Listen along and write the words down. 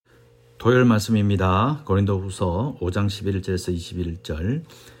토요일 말씀입니다. 고린도후서 5장 11절에서 21절.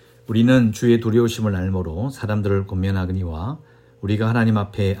 우리는 주의 두려우심을 알므로 사람들을 권면하거니와 우리가 하나님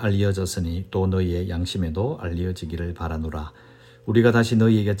앞에 알려졌으니 또 너희의 양심에도 알려지기를 바라노라. 우리가 다시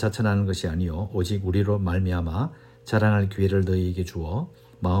너희에게 자천하는 것이 아니요 오직 우리로 말미암아 자랑할 기회를 너희에게 주어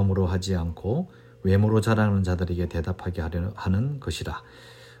마음으로 하지 않고 외모로 자랑하는 자들에게 대답하게 하려 하는 것이라.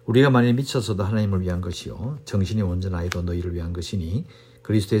 우리가 만일 미쳐서도 하나님을 위한 것이요 정신이 온전하여도 너희를 위한 것이니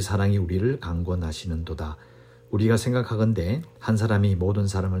그리스도의 사랑이 우리를 강권하시는도다. 우리가 생각하건대 한 사람이 모든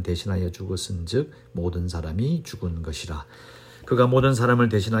사람을 대신하여 죽었은즉 모든 사람이 죽은 것이라. 그가 모든 사람을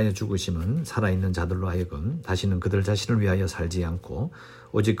대신하여 죽으심은 살아있는 자들로 하여금 다시는 그들 자신을 위하여 살지 않고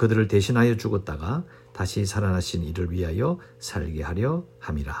오직 그들을 대신하여 죽었다가 다시 살아나신 이를 위하여 살게 하려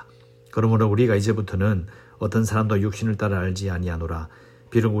함이라. 그러므로 우리가 이제부터는 어떤 사람도 육신을 따라 알지 아니하노라.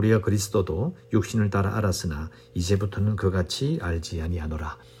 비록 우리가 그리스도도 육신을 따라 알았으나 이제부터는 그같이 알지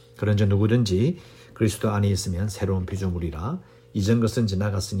아니하노라. 그런즉 누구든지 그리스도 안에 있으면 새로운 피조물이라. 이전 것은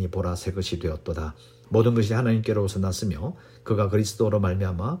지나갔으니 보라 새 것이 되었도다. 모든 것이 하나님께로서 났으며 그가 그리스도로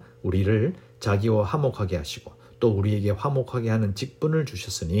말미암아 우리를 자기와 화목하게 하시고 또 우리에게 화목하게 하는 직분을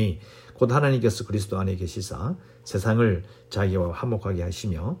주셨으니 곧 하나님께서 그리스도 안에 계시사 세상을 자기와 화목하게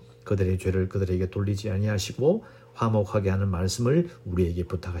하시며 그들의 죄를 그들에게 돌리지 아니하시고 화목하게 하는 말씀을 우리에게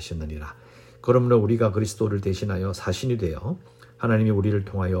부탁하셨느니라. 그러므로 우리가 그리스도를 대신하여 사신이 되어 하나님이 우리를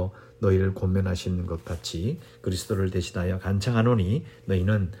통하여 너희를 권면하시는 것 같이 그리스도를 대신하여 간청하노니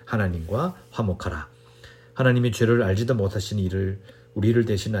너희는 하나님과 화목하라. 하나님이 죄를 알지도 못하신 이를 우리를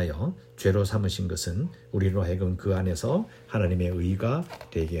대신하여 죄로 삼으신 것은 우리로 하여금 그 안에서 하나님의 의가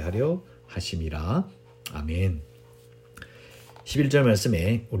되게 하려 하심이라. 아멘. 11절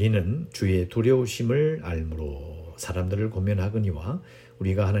말씀에 우리는 주의 두려우심을 알므로 사람들을 권면하거니와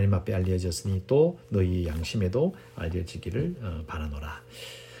우리가 하나님 앞에 알려졌으니 또 너희 양심에도 알려지기를 바라노라.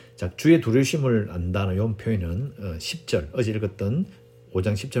 자, 주의 두려우심을 안다는 이 표현은 10절 어제 읽었던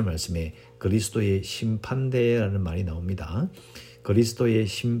 5장 10절 말씀에 그리스도의 심판대라는 말이 나옵니다. 그리스도의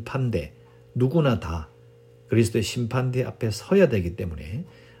심판대, 누구나 다 그리스도의 심판대 앞에 서야 되기 때문에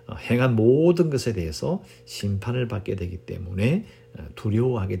행한 모든 것에 대해서 심판을 받게 되기 때문에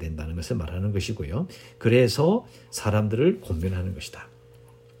두려워하게 된다는 것을 말하는 것이고요. 그래서 사람들을 권면하는 것이다.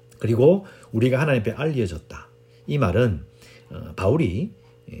 그리고 우리가 하나님 앞에 알려졌다. 이 말은 바울이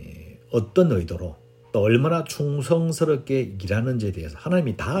어떤 의도로 또 얼마나 충성스럽게 일하는지에 대해서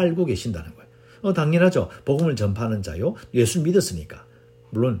하나님이 다 알고 계신다는 거예요. 당연하죠. 복음을 전파하는 자요. 예수 믿었으니까.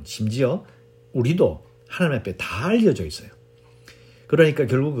 물론 심지어 우리도 하나님 앞에 다 알려져 있어요. 그러니까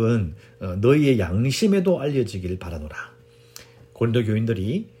결국은 너희의 양심에도 알려지길 바라노라. 고린도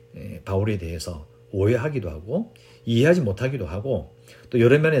교인들이 바울에 대해서 오해하기도 하고 이해하지 못하기도 하고 또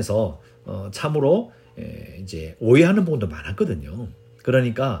여러 면에서 참으로 이제 오해하는 부분도 많았거든요.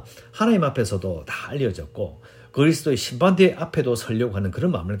 그러니까 하나님 앞에서도 다 알려졌고 그리스도의 심판대 앞에도 서려고 하는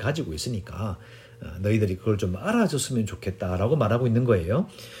그런 마음을 가지고 있으니까 너희들이 그걸 좀 알아줬으면 좋겠다라고 말하고 있는 거예요.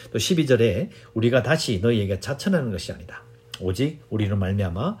 또 12절에 우리가 다시 너희에게 자천하는 것이 아니다. 오직 우리로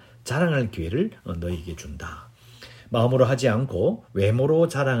말미암아 자랑할 기회를 너희에게 준다. 마음으로 하지 않고 외모로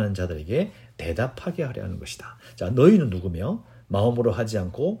자랑하는 자들에게 대답하게 하려 하는 것이다. 자, 너희는 누구며 마음으로 하지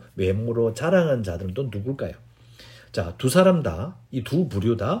않고 외모로 자랑하는 자들은 또 누굴까요? 자, 두 사람 다, 이 두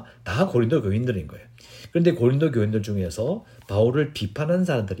부류 다 고린도 교인들인 거예요. 그런데 고린도 교인들 중에서 바울을 비판한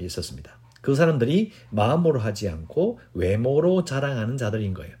사람들이 있었습니다. 그 사람들이 마음으로 하지 않고 외모로 자랑하는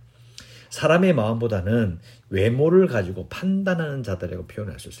자들인 거예요. 사람의 마음보다는 외모를 가지고 판단하는 자들이라고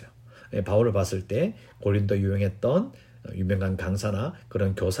표현할 수 있어요. 바울을 봤을 때 고린도에 유행했던 유명한 강사나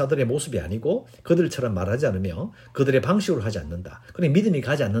그런 교사들의 모습이 아니고 그들처럼 말하지 않으며 그들의 방식으로 하지 않는다. 그래 믿음이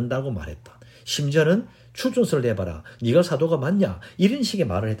가지 않는다고 말했던. 심지어는 추준서를 내봐라. 네가 사도가 맞냐? 이런 식의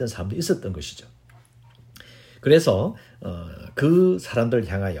말을 했던 사람도 있었던 것이죠. 그래서 그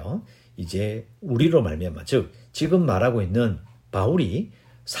사람들을 향하여 이제 우리로 말미암아 즉 지금 말하고 있는 바울이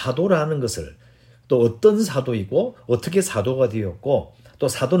사도라는 것을 또 어떤 사도이고 어떻게 사도가 되었고 또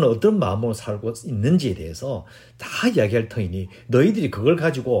사도는 어떤 마음으로 살고 있는지에 대해서 다 이야기할 터이니 너희들이 그걸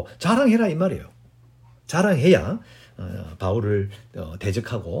가지고 자랑해라 이 말이에요. 자랑해야 바울을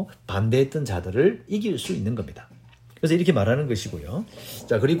대적하고 반대했던 자들을 이길 수 있는 겁니다. 그래서 이렇게 말하는 것이고요.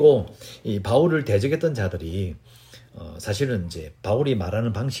 자, 그리고 이 바울을 대적했던 자들이 사실은 이제 바울이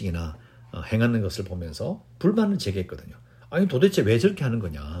말하는 방식이나 행하는 것을 보면서 불만을 제기했거든요. 아니 도대체 왜 저렇게 하는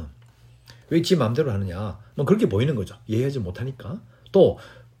거냐? 왜 지 마음대로 하느냐? 뭐 그렇게 보이는 거죠. 이해하지 못하니까. 또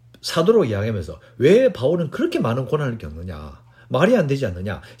사도로 이야기하면서 왜 바울은 그렇게 많은 고난을 겪느냐? 말이 안 되지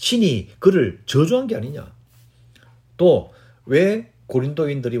않느냐? 신이 그를 저주한 게 아니냐? 또 왜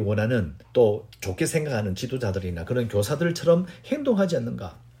고린도인들이 원하는 또 좋게 생각하는 지도자들이나 그런 교사들처럼 행동하지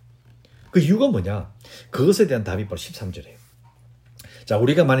않는가? 그 이유가 뭐냐? 그것에 대한 답이 바로 13절이에요. 자,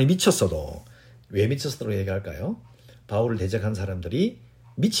 우리가 많이 미쳤어도 왜 미쳤어도 얘기할까요? 바울을 대적한 사람들이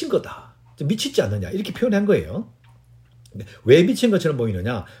미친 거다. 미치지 않느냐. 이렇게 표현한 거예요. 왜 미친 것처럼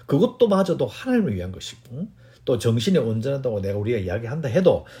보이느냐? 그것도 마저도 하나님을 위한 것이고 또 정신이 온전하다고 우리가 이야기한다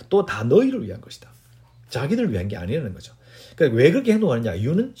해도 또 다 너희를 위한 것이다. 자기들을 위한 게 아니라는 거죠. 그러니까 왜 그렇게 행동하느냐?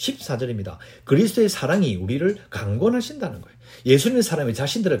 이유는 14절입니다. 그리스도의 사랑이 우리를 강권하신다는 거예요. 예수님의 사람이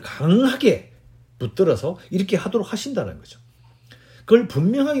자신들을 강하게 붙들어서 이렇게 하도록 하신다는 거죠. 그걸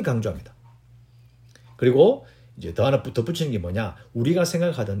분명하게 강조합니다. 그리고 이제 더 하나 덧붙이는 게 뭐냐? 우리가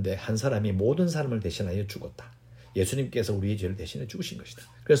생각하던데 한 사람이 모든 사람을 대신하여 죽었다. 예수님께서 우리의 죄를 대신해 죽으신 것이다.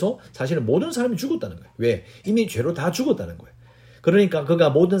 그래서 사실은 모든 사람이 죽었다는 거예요. 왜? 이미 죄로 다 죽었다는 거예요. 그러니까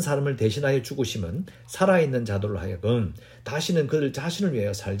그가 모든 사람을 대신하여 죽으심은 살아있는 자들로 하여금 다시는 그들 자신을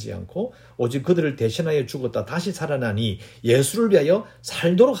위하여 살지 않고 오직 그들을 대신하여 죽었다 다시 살아나니 예수를 위하여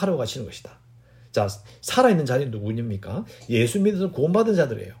살도록 하려고 하시는 것이다. 자, 살아있는 자들이 누구입니까? 예수 믿어서 구원받은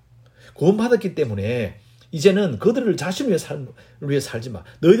자들이에요. 구원받았기 때문에 이제는 그들을 자신을 위해 살지 마.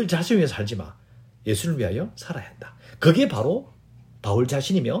 너희들 자신을 위해 살지 마. 예수를 위하여 살아야 한다. 그게 바로 바울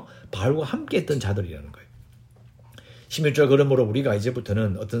자신이며 바울과 함께 했던 자들이라는 거예요. 16절 그러므로 우리가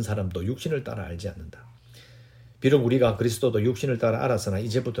이제부터는 어떤 사람도 육신을 따라 알지 않는다. 비록 우리가 그리스도도 육신을 따라 알았으나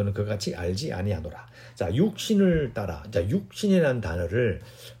이제부터는 그같이 알지 아니하노라. 자, 육신을 따라. 자, 육신이라는 단어를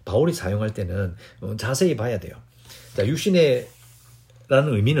바울이 사용할 때는 자세히 봐야 돼요. 자, 육신이라는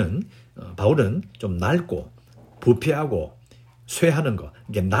의미는 바울은 좀 낡고 부패하고 쇠하는 거,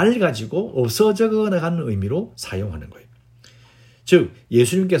 이게 낡아지고 없어져 가는 의미로 사용하는 거예요. 즉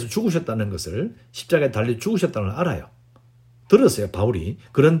예수님께서 죽으셨다는 것을 십자가에 달려 죽으셨다는 걸 알아요. 들었어요, 바울이.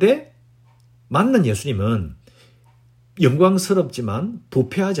 그런데 만난 예수님은 영광스럽지만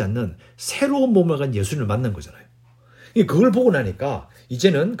부패하지 않는 새로운 몸을 가진 예수님을 만난 거잖아요. 그걸 보고 나니까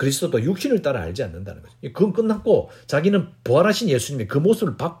이제는 그리스도도 육신을 따라 알지 않는다는 거죠. 그건 끝났고 자기는 부활하신 예수님의 그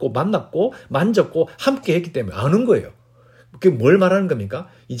모습을 받고 만났고 만졌고 함께 했기 때문에 아는 거예요. 그게 뭘 말하는 겁니까?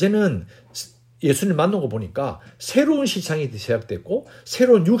 이제는 예수님을 만나고 보니까 새로운 시장이 시작됐고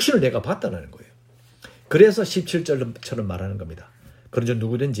새로운 육신을 내가 봤다는 거예요. 그래서 17절처럼 말하는 겁니다. 그런즉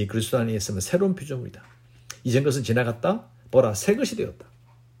누구든지 그리스도 안에 있으면 새로운 피조물이다. 이전 것은 지나갔다. 보라, 새 것이 되었다.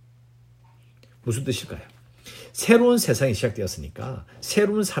 무슨 뜻일까요? 새로운 세상이 시작되었으니까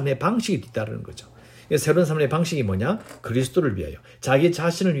새로운 삶의 방식이 뒤따르는 거죠. 새로운 삶의 방식이 뭐냐? 그리스도를 위하여, 자기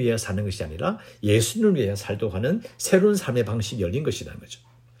자신을 위하여 사는 것이 아니라 예수님을 위하여 살도록 하는 새로운 삶의 방식이 열린 것이라는 거죠.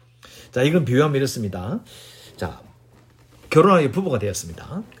 자, 이건 비유하면 이렇습니다. 자, 결혼하여 부부가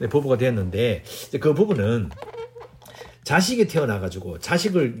되었습니다. 부부가 되었는데 그 부부는 자식이 태어나가지고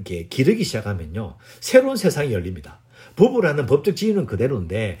자식을 이렇게 기르기 시작하면요, 새로운 세상이 열립니다. 부부라는 법적 지위는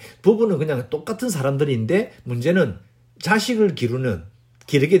그대로인데 부부는 그냥 똑같은 사람들인데 문제는 자식을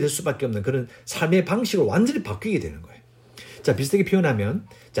기르게 될 수밖에 없는 그런 삶의 방식을 완전히 바뀌게 되는 거예요. 자, 비슷하게 표현하면,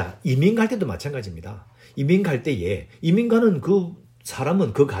 자, 이민 갈 때도 마찬가지입니다. 이민 갈 때에 이민 가는 그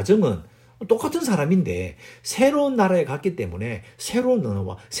사람은, 그 가정은 똑같은 사람인데 새로운 나라에 갔기 때문에 새로운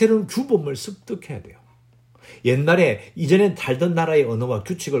언어와 새로운 규범을 습득해야 돼요. 옛날에 이전에 살던 나라의 언어와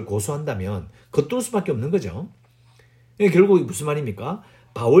규칙을 고수한다면 겉돌 수밖에 없는 거죠. 결국 무슨 말입니까?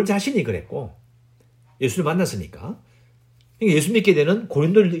 바울 자신이 그랬고 예수를 만났으니까 예수 믿게 되는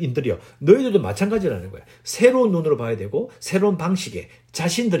고린도인들이요, 너희들도 마찬가지라는 거예요. 새로운 눈으로 봐야 되고 새로운 방식에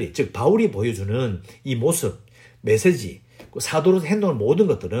자신들이, 즉 바울이 보여주는 이 모습, 메시지, 사도로 행동하는 모든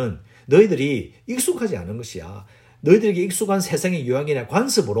것들은 너희들이 익숙하지 않은 것이야. 너희들에게 익숙한 세상의 유형이나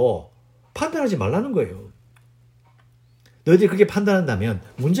관습으로 판단하지 말라는 거예요. 너희들이 그렇게 판단한다면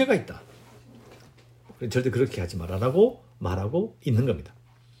문제가 있다. 절대 그렇게 하지 말라고 말하고 있는 겁니다.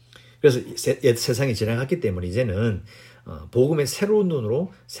 그래서 세상이 지나갔기 때문에 이제는 복음의 새로운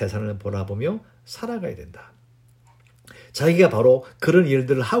눈으로 세상을 바라보며 살아가야 된다. 자기가 바로 그런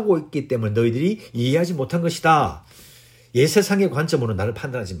일들을 하고 있기 때문에 너희들이 이해하지 못한 것이다. 옛 세상의 관점으로 나를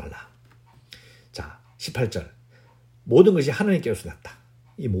판단하지 말라. 자, 18절. 모든 것이 하나님께로서 났다.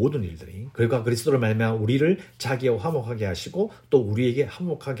 이 모든 일들이. 그러니까 그리스도를 말미암아 우리를 자기와 화목하게 하시고 또 우리에게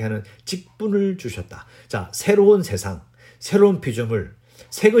화목하게 하는 직분을 주셨다. 자, 새로운 세상, 새로운 피조물,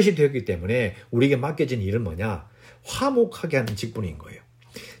 새 것이 되었기 때문에 우리에게 맡겨진 일은 뭐냐? 화목하게 하는 직분인 거예요.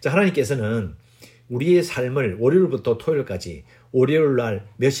 자, 하나님께서는 우리의 삶을 월요일부터 토요일까지 월요일 날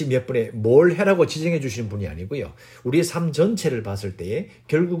몇 시 몇 분에 뭘 해라고 지정해 주시는 분이 아니고요. 우리의 삶 전체를 봤을 때에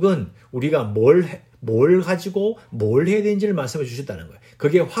결국은 우리가 뭘 가지고 뭘 해야 되는지를 말씀해 주셨다는 거예요.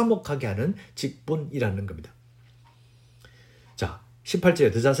 그게 화목하게 하는 직분이라는 겁니다. 자,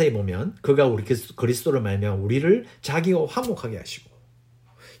 18절에 더 자세히 보면 그가 우리 그리스도를 말미암아 우리를 자기와 화목하게 하시고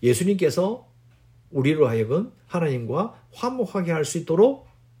예수님께서 우리로 하여금 하나님과 화목하게 할 수 있도록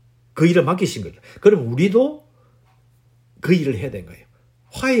그 일을 맡기신 거죠. 그럼 우리도 그 일을 해야 되는 거예요.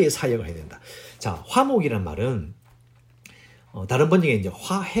 화해의 사역을 해야 된다. 자, 화목이란 말은 다른 번역에 이제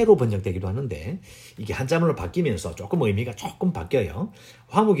화해로 번역되기도 하는데 이게 한자문으로 바뀌면서 조금 의미가 조금 바뀌어요.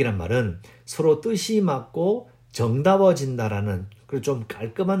 화목이란 말은 서로 뜻이 맞고 정다워진다라는 그런 좀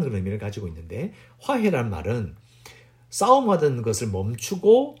깔끔한 그런 의미를 가지고 있는데, 화해란 말은 싸움하던 것을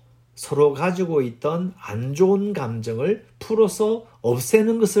멈추고 서로 가지고 있던 안 좋은 감정을 풀어서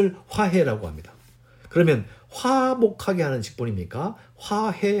없애는 것을 화해라고 합니다. 그러면 화목하게 하는 직분입니까?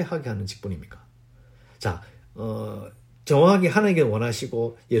 화해하게 하는 직분입니까? 자, 정확하게 하나님께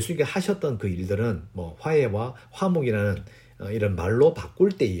원하시고 예수님께 하셨던 그 일들은 뭐 화해와 화목이라는 이런 말로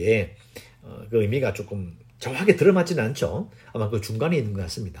바꿀 때에 그 의미가 조금 정확하게 들어맞지는 않죠. 아마 그 중간에 있는 것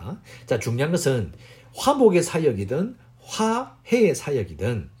같습니다. 자, 중요한 것은 화목의 사역이든 화해의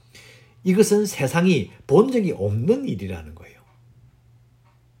사역이든 이것은 세상이 본 적이 없는 일이라는 거예요.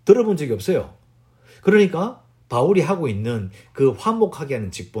 들어본 적이 없어요. 그러니까 바울이 하고 있는 그 화목하게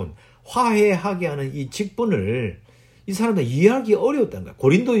하는 직분, 화해하게 하는 이 직분을 이 사람들 이해하기 어려웠다는 거예요.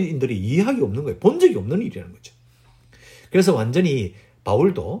 고린도인들이 이해하기 없는 거예요. 본 적이 없는 일이라는 거죠. 그래서 완전히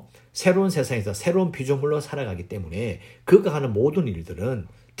바울도 새로운 세상에서 새로운 피조물로 살아가기 때문에 그가 하는 모든 일들은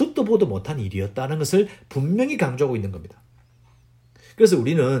듣도 보도 못한 일이었다는 것을 분명히 강조하고 있는 겁니다. 그래서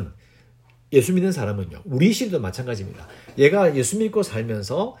우리는 예수 믿는 사람은요, 우리 시도 마찬가지입니다. 얘가 예수 믿고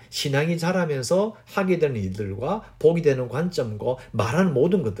살면서 신앙이 자라면서 하게 되는 일들과 보게 되는 관점과 말하는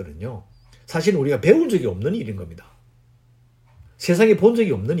모든 것들은요, 사실 우리가 배운 적이 없는 일인 겁니다. 세상에 본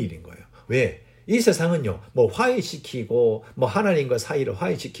적이 없는 일인 거예요. 왜? 이 세상은요, 뭐 화해시키고, 뭐 하나님과 사이를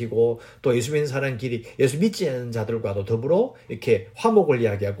화해시키고, 또 예수 믿는 사람끼리 예수 믿지 않는 자들과도 더불어 이렇게 화목을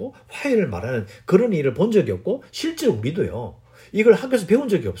이야기하고 화해를 말하는 그런 일을 본 적이 없고, 실제 우리도요, 이걸 학교에서 배운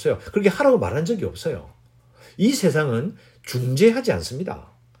적이 없어요. 그렇게 하라고 말한 적이 없어요. 이 세상은 중재하지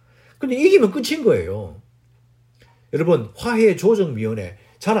않습니다. 근데 이기면 끝인 거예요. 여러분, 화해조정위원회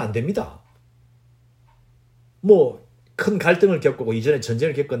잘 안 됩니다. 뭐 큰 갈등을 겪고 이전에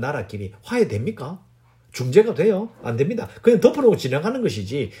전쟁을 겪은 나라끼리 화해됩니까? 중재가 돼요? 안 됩니다. 그냥 덮어놓고 지나가는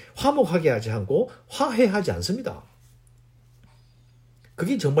것이지 화목하게 하지 않고 화해하지 않습니다.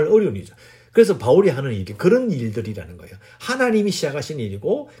 그게 정말 어려운 일이죠. 그래서 바울이 하는 일이 그런 일들이라는 거예요. 하나님이 시작하신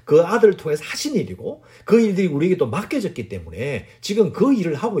일이고 그 아들을 통해서 하신 일이고 그 일들이 우리에게 또 맡겨졌기 때문에 지금 그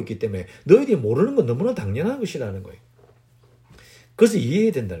일을 하고 있기 때문에 너희들이 모르는 건 너무나 당연한 것이라는 거예요. 그래서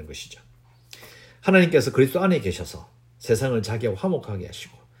이해해야 된다는 것이죠. 하나님께서 그리스도 안에 계셔서 세상을 자기와 화목하게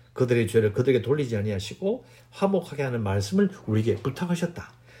하시고 그들의 죄를 그들에게 돌리지 아니하시고 화목하게 하는 말씀을 우리에게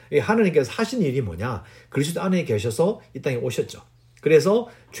부탁하셨다. 하나님께서 하신 일이 뭐냐? 그리스도 안에 계셔서 이 땅에 오셨죠. 그래서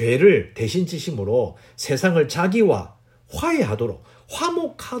죄를 대신 지심으로 세상을 자기와 화해하도록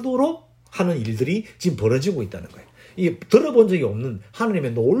화목하도록 하는 일들이 지금 벌어지고 있다는 거예요. 이 들어본 적이 없는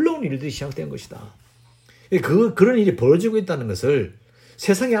하나님의 놀라운 일들이 시작된 것이다. 그런 일이 벌어지고 있다는 것을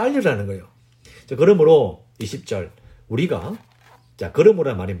세상에 알리라는 거예요. 자, 그러므로 20절 우리가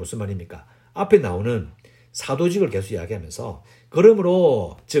그러므로란 말이 무슨 말입니까? 앞에 나오는 사도직을 계속 이야기하면서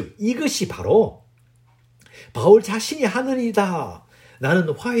그러므로 즉 이것이 바로 바울 자신이 하는 일이다. 나는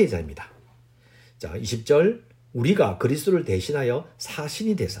화해자입니다. 자, 20절 우리가 그리스도를 대신하여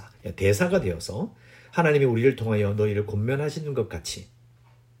사신이 되사 대사가 되어서 하나님이 우리를 통하여 너희를 권면하시는 것 같이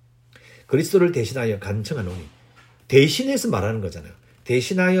그리스도를 대신하여 간청하노니 대신해서 말하는 거잖아요.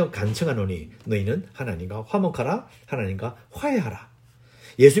 대신하여 간청하노니 너희는 하나님과 화목하라 하나님과 화해하라.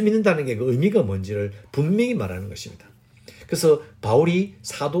 예수 믿는다는 게 그 의미가 뭔지를 분명히 말하는 것입니다. 그래서 바울이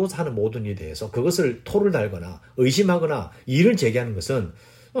사도로서 하는 모든 일에 대해서 그것을 토를 달거나 의심하거나 이의를 제기하는 것은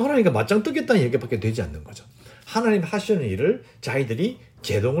하나님과 맞짱 뜨겠다는 얘기밖에 되지 않는 거죠. 하나님 하시는 일을 자기들이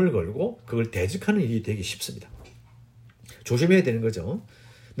제동을 걸고 그걸 대적하는 일이 되기 쉽습니다. 조심해야 되는 거죠.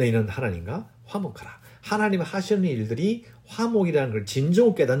 너희는 하나님과 화목하라. 하나님 하시는 일들이 화목이라는 걸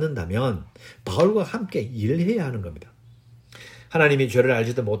진정으로 깨닫는다면 바울과 함께 일을 해야 하는 겁니다. 하나님이 죄를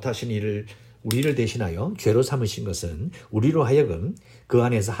알지도 못하신 일을 우리를 대신하여 죄로 삼으신 것은 우리로 하여금 그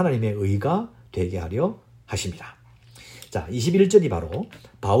안에서 하나님의 의가 되게 하려 하십니다. 자, 21절이 바로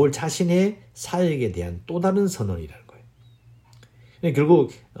바울 자신의 사역에 대한 또 다른 선언이라는 거예요.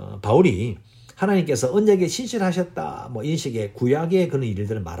 결국 바울이 하나님께서 언약에 신실하셨다 뭐 이 식의 구약의 그런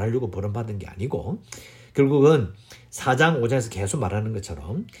일들을 말하려고 버림받은 게 아니고 결국은 4장 5장에서 계속 말하는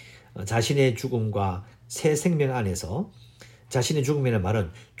것처럼 자신의 죽음과 새 생명 안에서 자신의 죽음이라는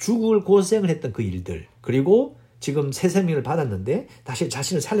말은 죽을 고생을 했던 그 일들 그리고 지금 새 생명을 받았는데 다시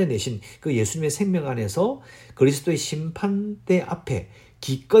자신을 살려내신 그 예수님의 생명 안에서 그리스도의 심판대 앞에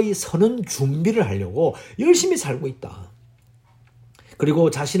기꺼이 서는 준비를 하려고 열심히 살고 있다.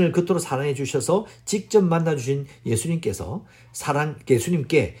 그리고 자신을 그토록 사랑해 주셔서 직접 만나 주신 예수님께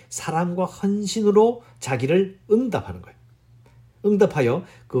사랑과 헌신으로 자기를 응답하는 거예요. 응답하여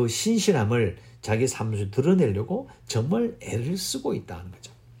그 신실함을 자기 삶에서 드러내려고 정말 애를 쓰고 있다는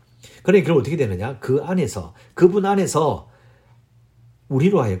거죠. 그러니 그럼 어떻게 되느냐? 그분 안에서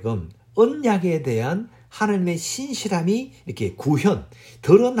우리로 하여금 언약에 대한 하나님의 신실함이 이렇게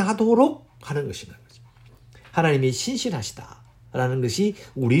드러나도록 하는 것이라는 거죠. 하나님이 신실하시다라는 것이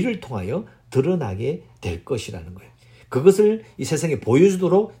우리를 통하여 드러나게 될 것이라는 거예요. 그것을 이 세상에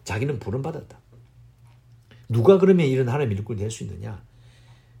보여주도록 자기는 부름받았다. 누가 그러면 이런 하나님의 일꾼이 될 수 있느냐?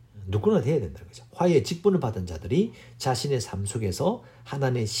 누구나 돼야 된다는 거죠. 화해의 직분을 받은 자들이 자신의 삶 속에서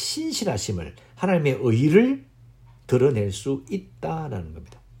하나님의 신실하심을, 하나님의 의를 드러낼 수 있다라는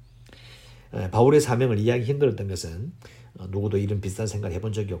겁니다. 바울의 사명을 이해하기 힘들었던 것은 누구도 이런 비슷한 생각을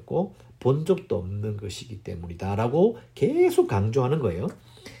해본 적이 없고 본 적도 없는 것이기 때문이다라고 계속 강조하는 거예요.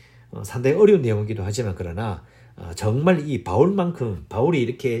 상당히 어려운 내용이기도 하지만 그러나 정말 이 바울이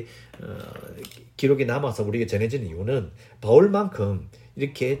이렇게 기록이 남아서 우리에게 전해지는 이유는 바울만큼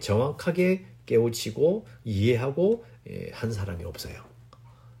이렇게 정확하게 깨우치고 이해하고 한 사람이 없어요.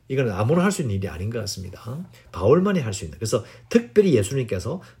 이건 아무나 할 수 있는 일이 아닌 것 같습니다. 바울만이 할 수 있는. 그래서 특별히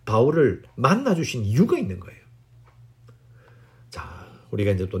예수님께서 바울을 만나주신 이유가 있는 거예요. 자,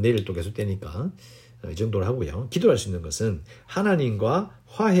 우리가 이제 또 내일 또 계속 되니까 이 정도로 하고요. 기도할 수 있는 것은 하나님과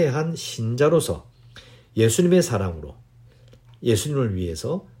화해한 신자로서 예수님의 사랑으로 예수님을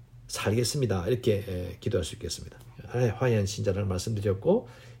위해서 살겠습니다. 이렇게 기도할 수 있겠습니다. 화해한 신자라는 말씀드렸고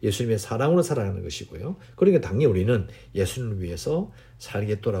예수님의 사랑으로 살아가는 것이고요. 그러니까 당연히 우리는 예수님을 위해서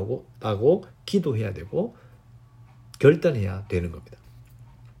살겠다고 기도해야 되고 결단해야 되는 겁니다.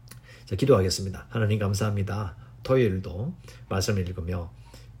 자, 기도하겠습니다. 하나님 감사합니다. 토요일도 말씀을 읽으며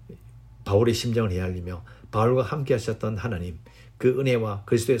바울의 심정을 헤아리며 바울과 함께 하셨던 하나님, 그 은혜와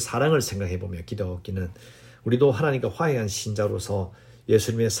그리스도의 사랑을 생각해보며 기도하기는 우리도 하나님과 화해한 신자로서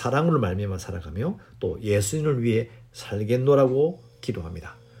예수님의 사랑으로 말미암아 살아가며 또 예수님을 위해 살겠노라고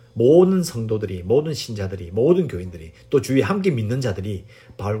기도합니다. 모든 성도들이, 모든 신자들이, 모든 교인들이 또 주위에 함께 믿는 자들이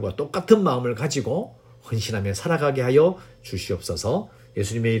바울과 똑같은 마음을 가지고 헌신하며 살아가게 하여 주시옵소서.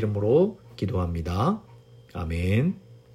 예수님의 이름으로 기도합니다. 아멘.